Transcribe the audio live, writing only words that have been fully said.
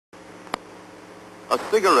a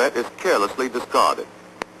cigarette is carelessly discarded.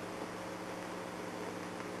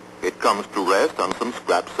 It comes to rest on some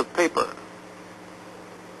scraps of paper.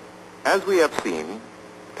 As we have seen,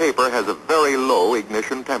 paper has a very low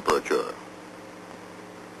ignition temperature.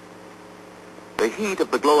 The heat of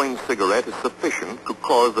the glowing cigarette is sufficient to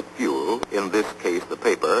cause the fuel, in this case the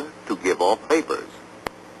paper, to give off vapors.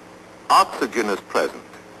 Oxygen is present,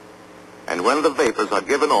 and when the vapors are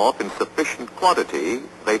given off in sufficient quantity,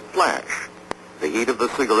 they flash, the heat of the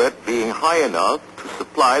cigarette being high enough to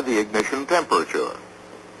supply the ignition temperature.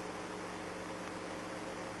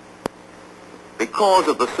 Because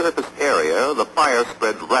of the surface area, the fire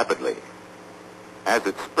spreads rapidly. As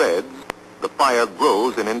it spreads, the fire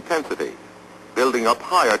grows in intensity, building up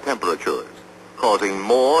higher temperatures, causing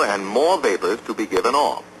more and more vapors to be given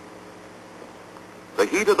off. The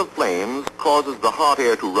heat of the flames causes the hot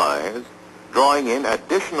air to rise, drawing in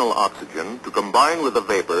additional oxygen to combine with the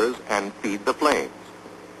vapors and feed the flame.